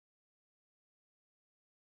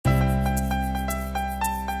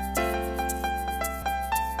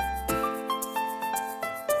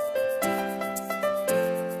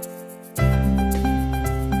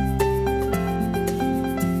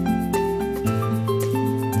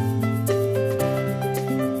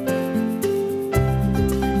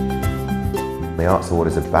The Arts Award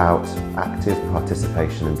is about active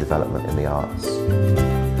participation and development in the arts.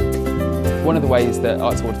 One of the ways that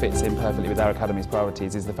Arts Award fits in perfectly with our Academy's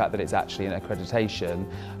priorities is the fact that it's actually an accreditation,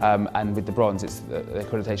 and with the bronze it's the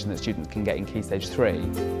accreditation that students can get in Key Stage 3.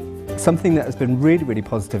 Something that has been really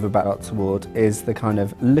positive about Arts Award is the kind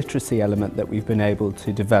of literacy element that we've been able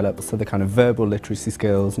to develop, so the kind of verbal literacy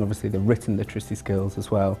skills and obviously the written literacy skills as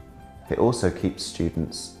well. It also keeps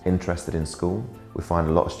students interested in school. We find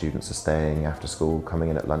a lot of students are staying after school, coming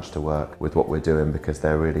in at lunch to work with what we're doing because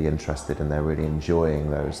they're really interested and they're really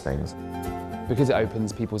enjoying those things. Because it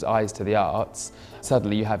opens people's eyes to the arts,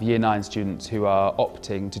 suddenly you have Year 9 students who are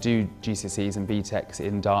opting to do GCSEs and BTECs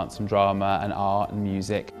in dance and drama and art and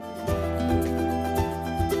music.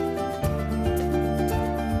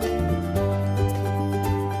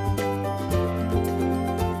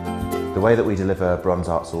 The way that we deliver Bronze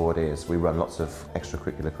Arts Award is we run lots of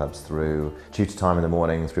extracurricular clubs through tutor time in the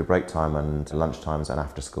morning, through break time and lunch times and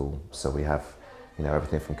after school. So we have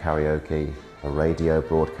everything from karaoke, radio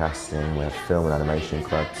broadcasting, we have film and animation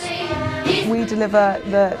clubs. We deliver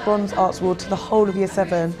the Bronze Arts Award to the whole of Year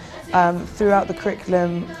 7 throughout the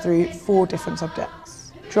curriculum through 4 different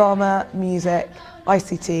subjects: drama, music,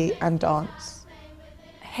 ICT and dance.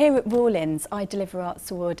 Here at Rawlins, I deliver Arts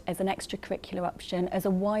Award as an extracurricular option, as a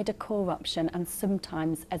wider core option and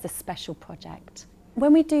sometimes as a special project.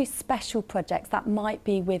 When we do special projects, that might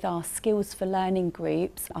be with our Skills for Learning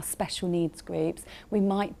groups, our special needs groups. We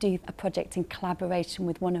might do a project in collaboration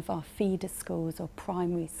with one of our feeder schools or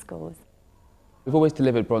primary schools. We've always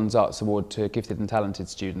delivered Bronze Arts Award to gifted and talented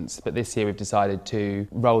students, but this year we've decided to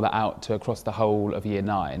roll that out to across the whole of Year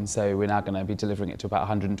 9. So we're now going to be delivering it to about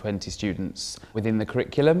 120 students within the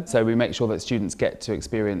curriculum. So we make sure that students get to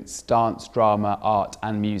experience dance, drama, art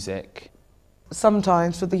and music.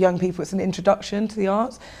 Sometimes for the young people it's an introduction to the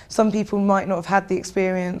arts. Some people might not have had the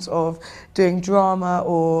experience of doing drama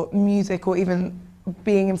or music or even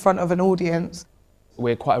being in front of an audience.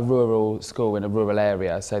 We're quite a rural school in a rural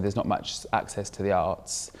area, so there's not much access to the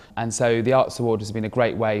arts. And so the Arts Award has been a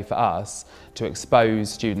great way for us to expose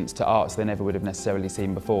students to arts they never would have necessarily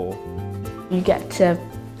seen before. You get to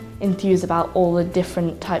enthuse about all the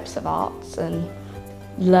different types of arts and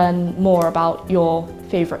learn more about your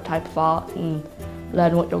favourite type of art and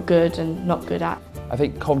learn what you're good and not good at. I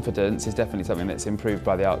think confidence is definitely something that's improved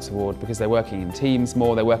by the Arts Award because they're working in teams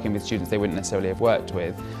more, they're working with students they wouldn't necessarily have worked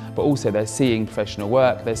with, but also they're seeing professional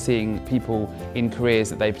work, they're seeing people in careers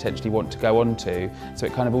that they potentially want to go on to, so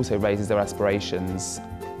it kind of also raises their aspirations.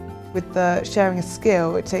 With the sharing a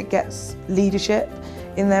skill, it gets leadership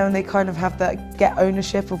in there and they kind of have that get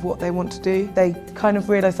ownership of what they want to do. They kind of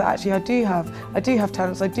realise that actually I do have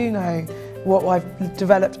talents, I do know what I've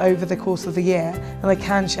developed over the course of the year and I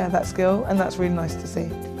can share that skill and that's really nice to see.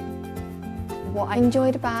 What I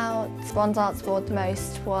enjoyed about Bronze Arts Award the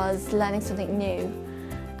most was learning something new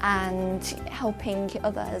and helping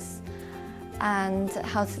others and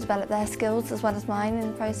how to develop their skills as well as mine in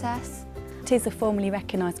the process. It is a formally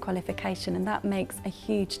recognised qualification and that makes a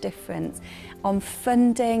huge difference on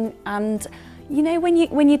funding and when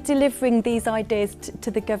you're delivering these ideas to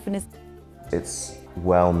the governors. It's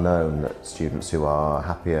well known that students who are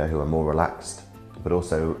happier, who are more relaxed, but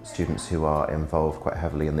also students who are involved quite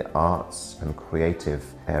heavily in the arts and creative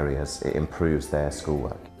areas, it improves their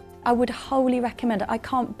schoolwork. I would wholly recommend it. I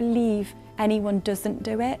can't believe anyone doesn't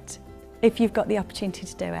do it if you've got the opportunity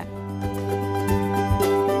to do it.